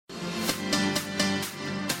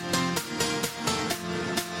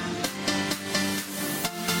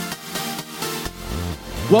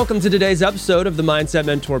Welcome to today's episode of the Mindset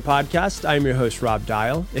Mentor Podcast. I'm your host, Rob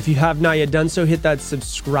Dial. If you have not yet done so, hit that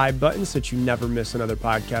subscribe button so that you never miss another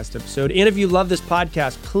podcast episode. And if you love this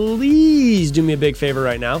podcast, please do me a big favor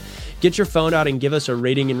right now. Get your phone out and give us a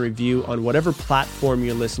rating and review on whatever platform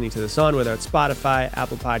you're listening to this on, whether it's Spotify,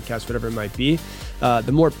 Apple Podcasts, whatever it might be.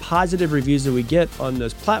 The more positive reviews that we get on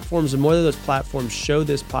those platforms, the more that those platforms show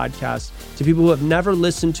this podcast to people who have never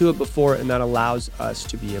listened to it before, and that allows us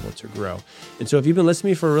to be able to grow. And so if you've been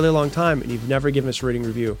listening to me for a really long time and you've never given us a rating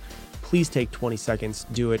review, please take 20 seconds,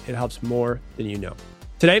 do it. It helps more than you know.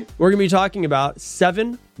 Today, we're going to be talking about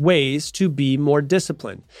 7 ways to be more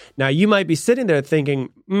disciplined. Now, you might be sitting there thinking,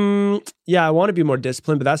 yeah, I want to be more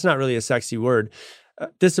disciplined, but that's not really a sexy word.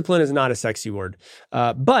 Discipline is not a sexy word.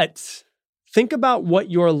 But think about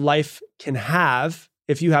what your life can have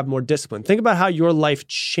if you have more discipline. Think about how your life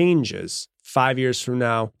changes 5 years from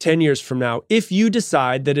now, 10 years from now, if you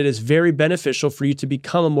decide that it is very beneficial for you to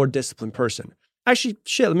become a more disciplined person. Actually,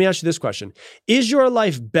 let me ask you this question. Is your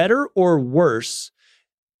life better or worse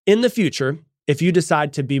in the future if you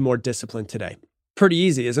decide to be more disciplined today? Pretty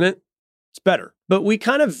easy, isn't it? It's better. But we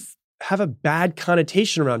kind of have a bad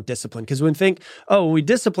connotation around discipline because when we think, oh, when we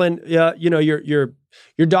discipline,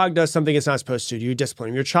 your dog does something it's not supposed to, you discipline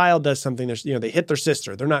them. Your child does something, they hit their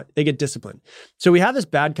sister, they get disciplined. So we have this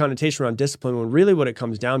bad connotation around discipline when really what it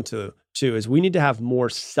comes down to is we need to have more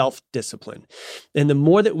self-discipline. And the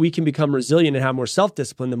more that we can become resilient and have more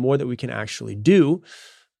self-discipline, the more that we can actually do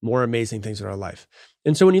more amazing things in our life.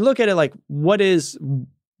 And so when you look at it like, what is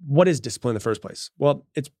discipline in the first place? Well,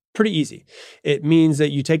 it's pretty easy. It means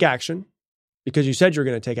that you take action because you said you're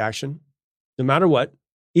going to take action no matter what,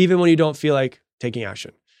 even when you don't feel like taking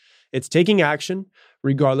action. It's taking action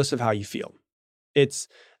regardless of how you feel. It's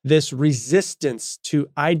this resistance to,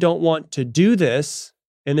 I don't want to do this,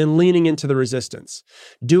 and then leaning into the resistance,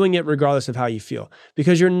 doing it regardless of how you feel.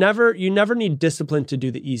 Because you never need discipline to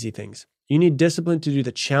do the easy things. You need discipline to do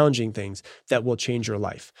the challenging things that will change your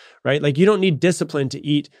life, right? Like you don't need discipline to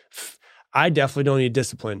eat. I definitely don't need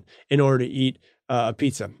discipline in order to eat a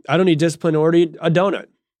pizza. I don't need discipline in order to eat a donut,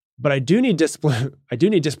 but I do need discipline. I do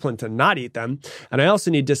need discipline to not eat them. And I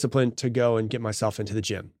also need discipline to go and get myself into the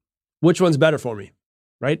gym. Which one's better for me,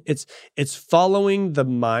 right? It's following the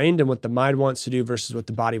mind and what the mind wants to do versus what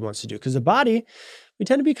the body wants to do. Because the body, we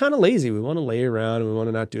tend to be kind of lazy. We want to lay around and we want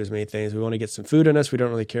to not do as many things. We want to get some food in us. We don't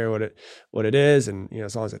really care what it is. And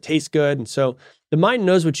as long as it tastes good. And so the mind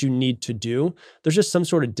knows what you need to do. There's just some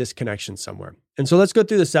sort of disconnection somewhere. And so let's go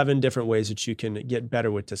through the 7 different ways that you can get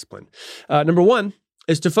better with discipline. Number 1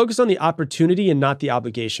 is to focus on the opportunity and not the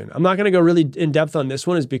obligation. I'm not going to go really in depth on this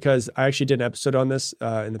one is because I actually did an episode on this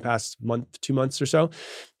in the past month, 2 months or so.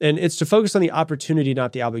 And it's to focus on the opportunity,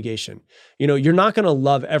 not the obligation. You're not going to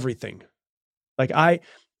love everything. Like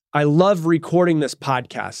I love recording this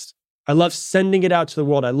podcast. I love sending it out to the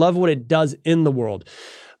world. I love what it does in the world,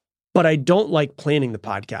 but I don't like planning the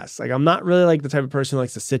podcast. Like I'm not really like the type of person who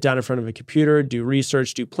likes to sit down in front of a computer, do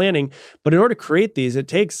research, do planning. But in order to create these, it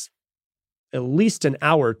takes at least an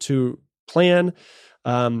hour to plan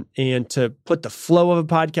and to put the flow of a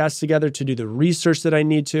podcast together, to do the research that I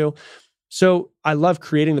need to. So I love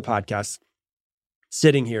creating the podcast,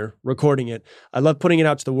 sitting here, recording it. I love putting it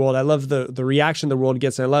out to the world. I love the reaction the world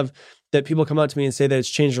gets. And I love that people come up to me and say that it's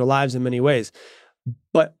changed their lives in many ways.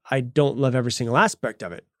 But I don't love every single aspect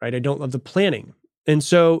of it, right? I don't love the planning. And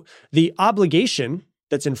so the obligation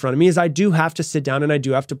that's in front of me is I do have to sit down and I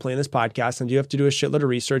do have to plan this podcast and I do have to do a shitload of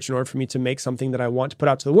research in order for me to make something that I want to put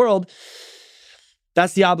out to the world.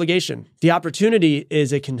 That's the obligation. The opportunity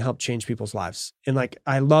is it can help change people's lives. And like,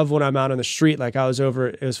 I love when I'm out on the street. Like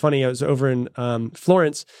it was funny. I was over in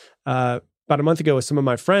Florence about a month ago with some of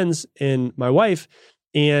my friends and my wife,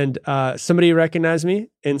 and somebody recognized me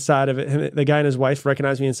inside of it. The guy and his wife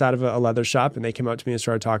recognized me inside of a leather shop, and they came up to me and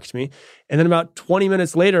started talking to me. And then about 20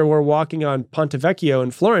 minutes later, we're walking on Ponte Vecchio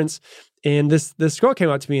in Florence, and this girl came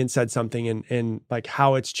up to me and said something and like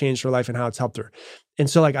how it's changed her life and how it's helped her. And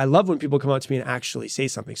so like, I love when people come up to me and actually say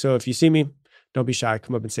something. So if you see me, don't be shy,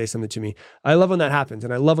 come up and say something to me. I love when that happens.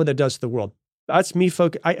 And I love what that does to the world. That's me.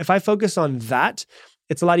 If I focus on that,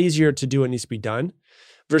 it's a lot easier to do what needs to be done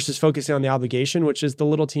versus focusing on the obligation, which is the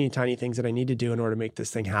little teeny tiny things that I need to do in order to make this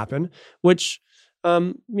thing happen, which,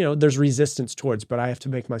 there's resistance towards, but I have to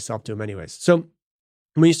make myself do them anyways. So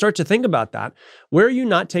when you start to think about that, where are you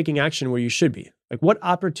not taking action where you should be? Like what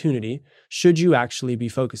opportunity should you actually be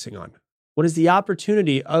focusing on? What is the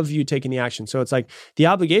opportunity of you taking the action? So it's like the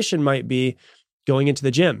obligation might be going into the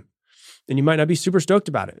gym and you might not be super stoked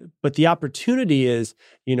about it, but the opportunity is,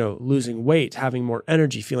 losing weight, having more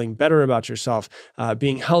energy, feeling better about yourself,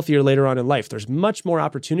 being healthier later on in life. There's much more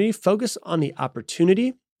opportunity. Focus on the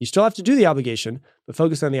opportunity You still have to do the obligation, but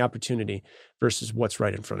focus on the opportunity versus what's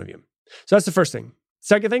right in front of you. So that's the first thing.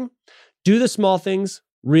 Second thing, do the small things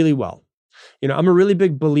really well. I'm a really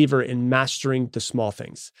big believer in mastering the small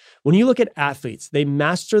things. When you look at athletes, they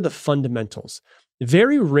master the fundamentals.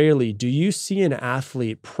 Very rarely do you see an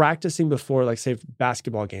athlete practicing before, like say,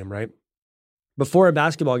 basketball game, right? Before a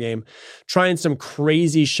basketball game, trying some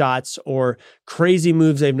crazy shots or crazy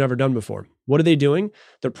moves they've never done before. What are they doing?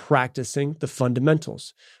 They're practicing the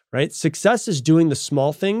fundamentals, right? Success is doing the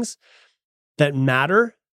small things that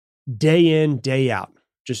matter day in, day out.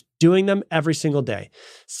 Just doing them every single day.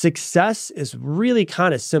 Success is really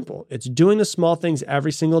kind of simple. It's doing the small things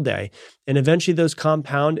every single day. And eventually those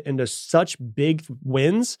compound into such big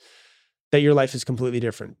wins that your life is completely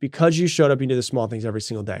different because you showed up and did the small things every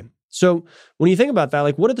single day. So when you think about that,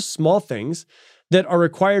 like what are the small things that are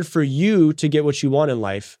required for you to get what you want in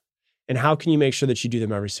life? And how can you make sure that you do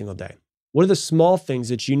them every single day? What are the small things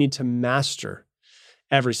that you need to master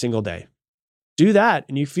every single day? Do that.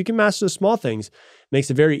 And if you can master the small things, it makes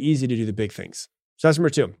it very easy to do the big things. So that's number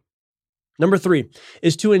 2. Number 3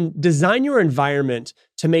 is to design your environment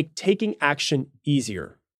to make taking action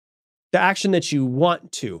easier. The action that you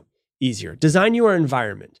want to easier. Design your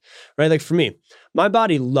environment, right? Like for me, my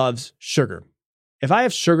body loves sugar. If I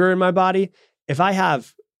have sugar in my body, if I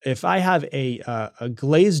have a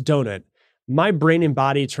glazed donut, my brain and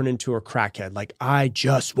body turn into a crackhead. Like I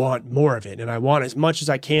just want more of it and I want as much as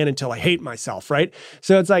I can until I hate myself, right?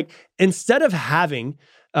 So it's like, instead of having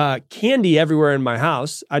candy everywhere in my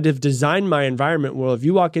house, I'd have designed my environment where if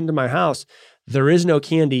you walk into my house, there is no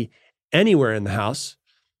candy anywhere in the house.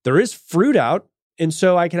 There is fruit out. And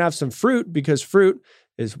so I can have some fruit because fruit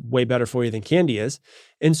is way better for you than candy is.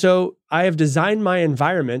 And so I have designed my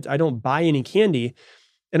environment. I don't buy any candy.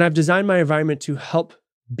 And I've designed my environment to help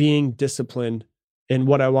being disciplined in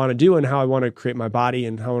what I want to do and how I want to create my body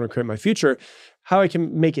and how I want to create my future, how I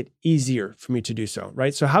can make it easier for me to do so,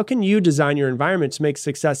 right? So how can you design your environment to make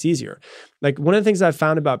success easier? Like one of the things I've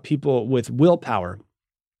found about people with willpower,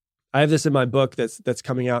 I have this in my book that's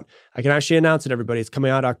coming out. I can actually announce it, everybody. It's coming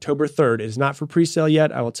out October 3rd. It is not for pre-sale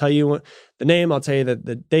yet. I will tell you the name. I'll tell you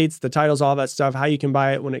the dates, the titles, all that stuff, how you can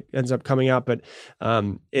buy it when it ends up coming out. But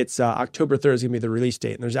it's October 3rd is going to be the release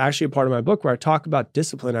date. And there's actually a part of my book where I talk about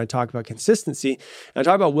discipline. I talk about consistency. And I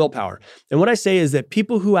talk about willpower. And what I say is that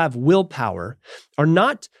people who have willpower are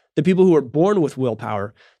not the people who are born with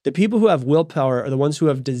willpower. The people who have willpower are the ones who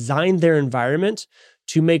have designed their environment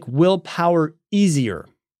to make willpower easier.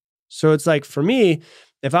 So it's like for me,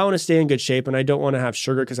 if I want to stay in good shape and I don't want to have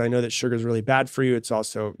sugar because I know that sugar is really bad for you, it's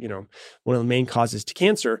also, one of the main causes to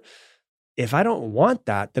cancer. If I don't want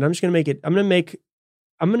that, then I'm just going to make it, I'm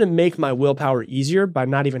going to make my willpower easier by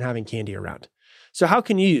not even having candy around. So how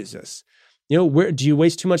can you use this? Where do you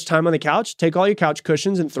waste too much time on the couch? Take all your couch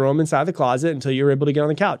cushions and throw them inside the closet until you're able to get on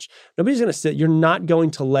the couch. Nobody's going to sit. You're not going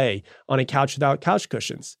to lay on a couch without couch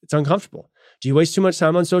cushions. It's uncomfortable. Do you waste too much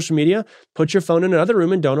time on social media? Put your phone in another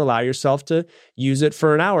room and don't allow yourself to use it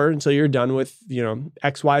for an hour until you're done with,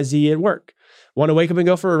 XYZ at work. Want to wake up and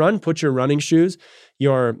go for a run? Put your running shoes,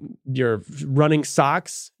 your running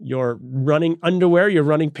socks, your running underwear, your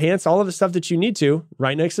running pants, all of the stuff that you need to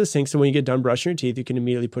right next to the sink. So when you get done brushing your teeth, you can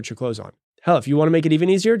immediately put your clothes on. Hell, if you want to make it even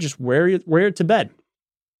easier, just wear it to bed.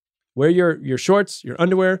 Wear your shorts, your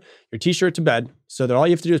underwear, your t-shirt to bed so that all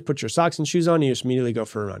you have to do is put your socks and shoes on and you just immediately go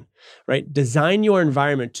for a run, right? Design your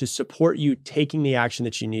environment to support you taking the action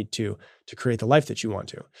that you need to create the life that you want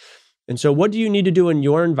to. And so what do you need to do in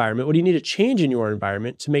your environment? What do you need to change in your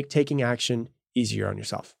environment to make taking action easier on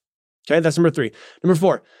yourself? Okay, that's number 3. Number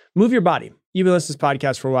 4, move your body. You've been listening to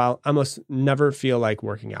this podcast for a while. I almost never feel like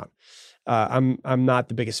working out. I'm not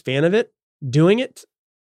the biggest fan of it. Doing it,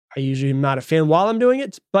 I usually am not a fan while I'm doing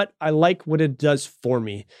it, but I like what it does for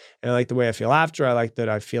me. And I like the way I feel after. I like that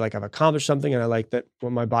I feel like I've accomplished something, and I like that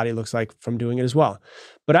what my body looks like from doing it as well.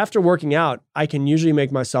 But after working out, I can usually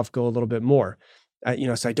make myself go a little bit more.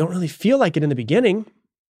 So I don't really feel like it in the beginning,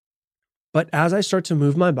 but as I start to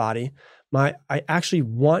move my body, I actually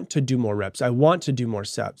want to do more reps. I want to do more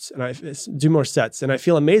sets, and I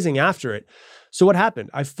feel amazing after it. So what happened?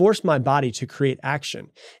 I forced my body to create action.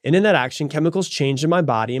 And in that action, chemicals changed in my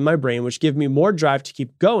body and my brain, which give me more drive to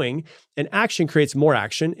keep going. And action creates more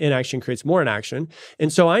action. Inaction creates more inaction.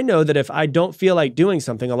 And so I know that if I don't feel like doing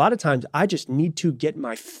something, a lot of times I just need to get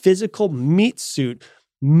my physical meat suit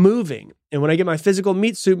moving. And when I get my physical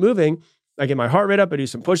meat suit moving, I get my heart rate up, I do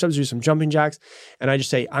some push-ups, do some jumping jacks, and I just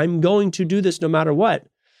say, I'm going to do this no matter what.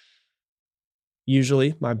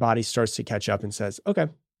 Usually my body starts to catch up and says, okay,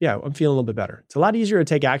 yeah, I'm feeling a little bit better. It's a lot easier to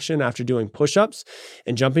take action after doing push-ups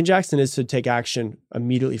and jumping jacks than it is to take action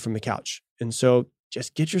immediately from the couch. And so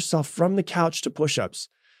Just get yourself from the couch to push-ups.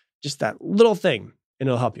 Just that little thing, and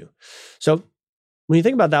it'll help you. So when you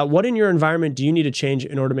think about that, what in your environment do you need to change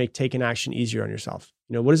in order to make taking action easier on yourself?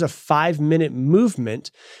 What is a 5-minute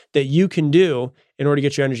movement that you can do in order to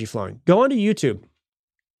get your energy flowing? Go onto YouTube.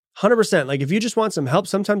 100%. Like if you just want some help,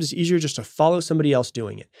 sometimes it's easier just to follow somebody else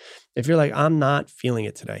doing it. If you're like, I'm not feeling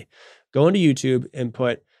it today, go into YouTube and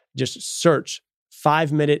just search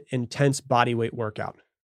 5-minute intense body weight workout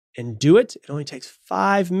and do it. It only takes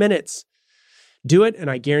 5 minutes. Do it.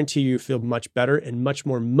 And I guarantee you feel much better and much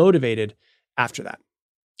more motivated after that.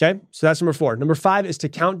 Okay. So that's number 4. Number 5 is to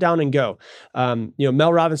count down and go.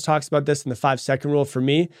 Mel Robbins talks about this in the 5-second rule. For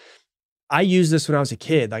me, I used this when I was a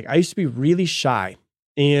kid. Like I used to be really shy.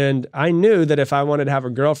 And I knew that if I wanted to have a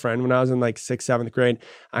girlfriend when I was in like 6th, 7th grade,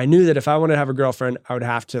 I knew that if I wanted to have a girlfriend, I would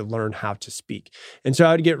have to learn how to speak. And so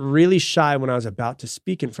I would get really shy when I was about to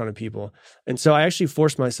speak in front of people. And so I actually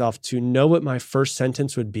forced myself to know what my first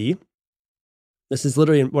sentence would be. This is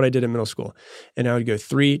literally what I did in middle school. And I would go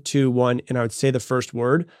 3, 2, 1, and I would say the first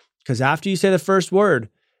word. Because after you say the first word,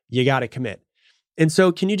 you got to commit. And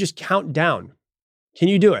so can you just count down? Can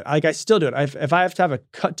you do it? Like I still do it. If I have to have a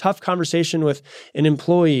tough conversation with an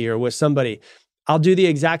employee or with somebody, I'll do the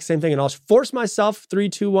exact same thing and I'll force myself 3,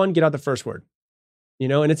 2, 1, get out the first word.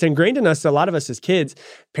 And it's ingrained in us, a lot of us as kids,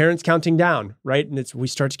 parents counting down, right? And we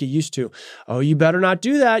start to get used to, oh, you better not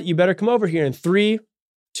do that. You better come over here in 3,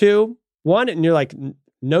 2, 1. And you're like,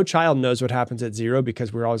 no child knows what happens at 0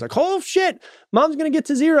 because we're always like, oh shit, mom's going to get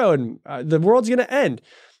to 0 and the world's going to end.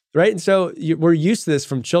 Right. And so we're used to this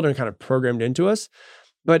from children, kind of programmed into us,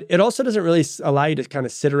 but it also doesn't really allow you to kind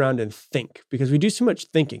of sit around and think because we do so much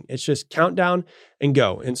thinking. It's just count down and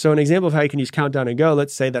go. And so an example of how you can use count down and go,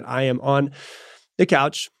 let's say that I am on the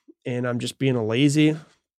couch and I'm just being a lazy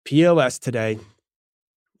POS today.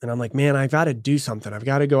 And I'm like, man, I've got to do something. I've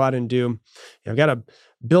got to go out and I've got to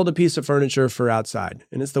build a piece of furniture for outside.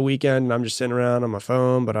 And it's the weekend and I'm just sitting around on my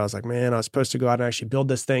phone, but I was like, man, I was supposed to go out and actually build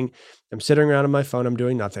this thing. I'm sitting around on my phone, I'm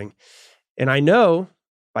doing nothing. And I know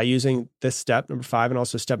by using this step, number 5, and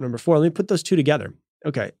also step number 4, let me put those two together.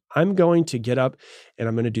 Okay, I'm going to get up and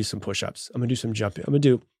I'm going to do some push-ups. I'm going to do some jumping. I'm going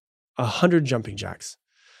to do 100 jumping jacks.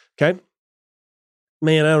 Okay.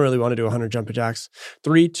 Man, I don't really want to do 100 jumping jacks.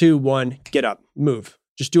 3, 2, 1, get up, move.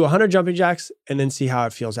 Just do 100 jumping jacks and then see how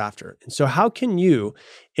it feels after. And so how can you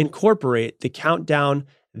incorporate the countdown,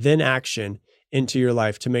 then action into your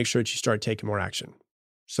life to make sure that you start taking more action?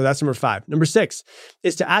 So that's number 5. Number 6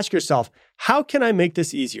 is to ask yourself, how can I make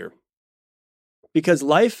this easier? Because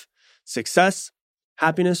life, success,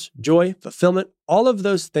 happiness, joy, fulfillment, all of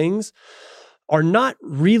those things are not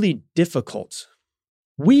really difficult.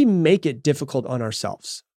 We make it difficult on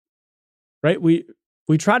ourselves, right?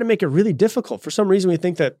 We try to make it really difficult. For some reason, we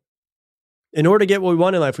think that in order to get what we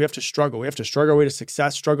want in life, we have to struggle. We have to struggle our way to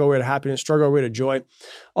success, struggle our way to happiness, struggle our way to joy,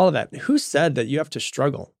 all of that. Who said that you have to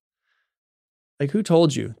struggle? Like, who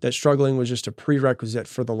told you that struggling was just a prerequisite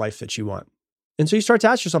for the life that you want? And so you start to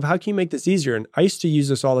ask yourself, how can you make this easier? And I used to use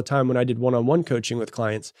this all the time when I did one-on-one coaching with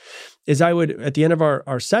clients, is I would, at the end of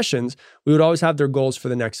our sessions, we would always have their goals for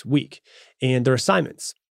the next week and their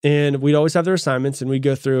assignments. And we'd always have their assignments and we'd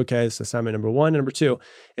go through, okay, this is assignment number 1 and number 2.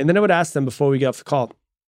 And then I would ask them before we get off the call,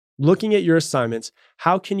 looking at your assignments,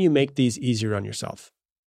 how can you make these easier on yourself?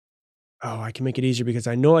 Oh, I can make it easier because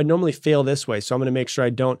I know I normally fail this way. So I'm going to make sure I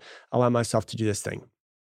don't allow myself to do this thing.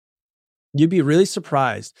 You'd be really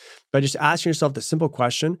surprised by just asking yourself the simple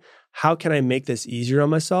question, how can I make this easier on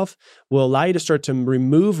myself? Will allow you to start to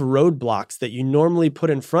remove roadblocks that you normally put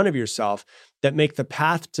in front of yourself that make the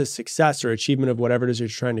path to success or achievement of whatever it is you're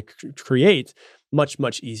trying to create much,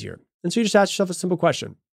 much easier. And so you just ask yourself a simple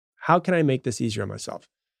question. How can I make this easier on myself?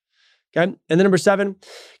 Okay. And then number 7,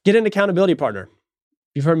 get an accountability partner.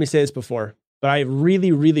 You've heard me say this before, but I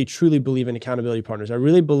really, really, truly believe in accountability partners. I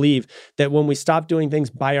really believe that when we stop doing things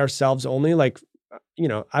by ourselves only,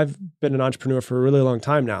 I've been an entrepreneur for a really long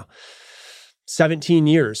time now, 17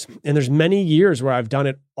 years. And there's many years where I've done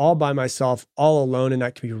it all by myself, all alone, and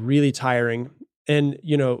that can be really tiring. And,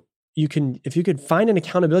 if you could find an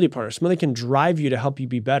accountability partner, somebody can drive you to help you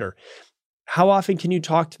be better. How often can you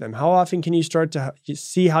talk to them? How often can you start to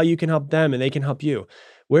see how you can help them and they can help you?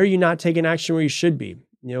 Where are you not taking action where you should be?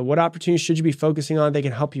 What opportunities should you be focusing on they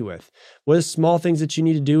can help you with? What are the small things that you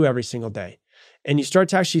need to do every single day? And you start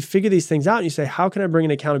to actually figure these things out and you say, how can I bring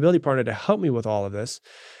an accountability partner to help me with all of this?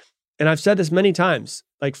 And I've said this many times,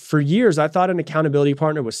 like for years, I thought an accountability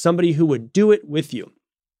partner was somebody who would do it with you.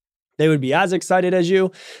 They would be as excited as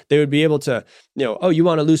you. They would be able to, oh, you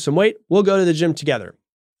want to lose some weight? We'll go to the gym together.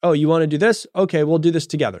 Oh, you want to do this? Okay, we'll do this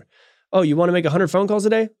together. Oh, you want to make 100 phone calls a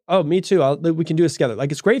day? Oh, me too. We can do this together.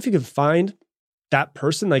 Like, it's great if you can find that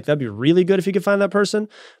person. Like that'd be really good if you could find that person.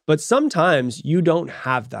 But sometimes you don't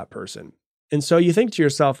have that person. And so you think to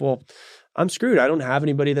yourself, well, I'm screwed. I don't have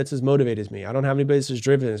anybody that's as motivated as me. I don't have anybody that's as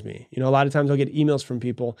driven as me. A lot of times I'll get emails from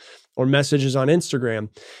people or messages on Instagram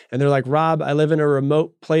and they're like, Rob, I live in a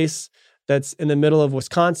remote place that's in the middle of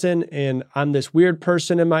Wisconsin and I'm this weird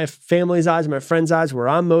person in my family's eyes, my friends' eyes, where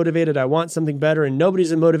I'm motivated. I want something better and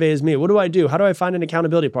nobody's as motivated as me. What do I do? How do I find an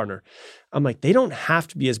accountability partner? I'm like, they don't have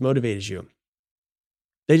to be as motivated as you.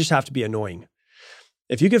 They just have to be annoying.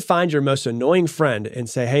 If you could find your most annoying friend and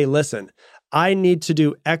say, hey, listen, I need to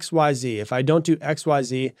do X, Y, Z. If I don't do X, Y,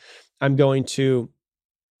 Z, I'm going to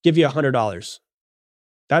give you $100.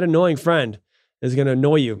 That annoying friend is going to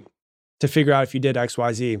annoy you to figure out if you did X,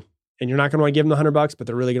 Y, Z. And you're not going to want to give them the $100, but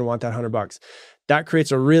they're really going to want that $100. That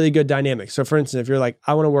creates a really good dynamic. So for instance, if you're like,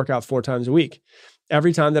 I want to work out 4 times a week,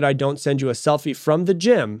 every time that I don't send you a selfie from the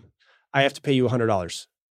gym, I have to pay you $100.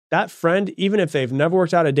 That friend, even if they've never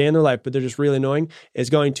worked out a day in their life, but they're just really annoying, is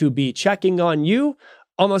going to be checking on you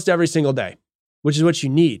almost every single day, which is what you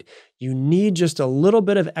need. You need just a little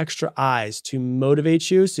bit of extra eyes to motivate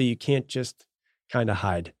you so you can't just kind of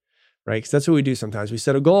hide, right? Because that's what we do sometimes. We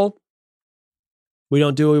set a goal. We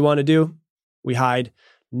don't do what we want to do. We hide.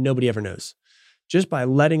 Nobody ever knows. Just by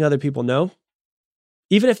letting other people know,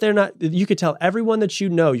 even if they're not, you could tell everyone that you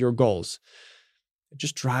know your goals. It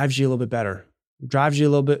just drives you a little bit better. Drives you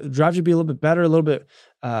to be a little bit better, a little bit,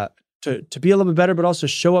 to be a little bit better, but also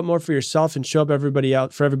show up more for yourself and show up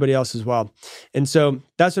for everybody else as well. And so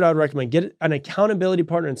that's what I would recommend. Get an accountability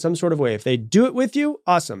partner in some sort of way. If they do it with you,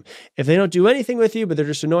 awesome. If they don't do anything with you, but they're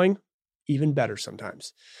just annoying, even better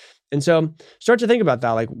sometimes. And so start to think about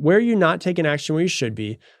that. Like, where are you not taking action where you should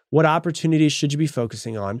be? What opportunities should you be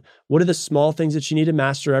focusing on? What are the small things that you need to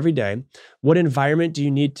master every day? What environment do you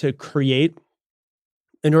need to create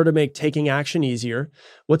in order to make taking action easier?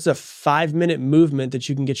 What's a 5-minute movement that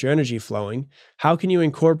you can get your energy flowing? How can you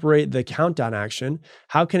incorporate the countdown action?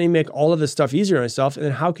 How can you make all of this stuff easier on yourself? And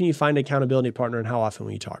then how can you find an accountability partner and how often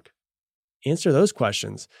will you talk? Answer those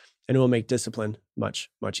questions and it will make discipline much,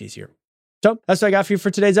 much easier. So that's what I got for you for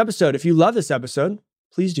today's episode. If you love this episode,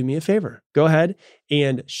 please do me a favor. Go ahead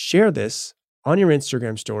and share this on your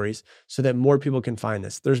Instagram stories so that more people can find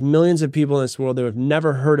this. There's millions of people in this world that have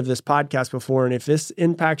never heard of this podcast before. And if this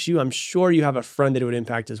impacts you, I'm sure you have a friend that it would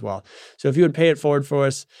impact as well. So if you would pay it forward for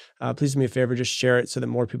us, please do me a favor, just share it so that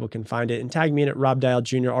more people can find it and tag me in at Rob Dial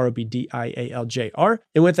Jr., ROBDIALJR.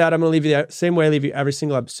 And with that, I'm going to leave you the same way I leave you every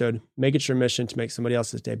single episode. Make it your mission to make somebody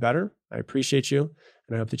else's day better. I appreciate you.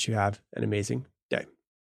 And I hope that you have an amazing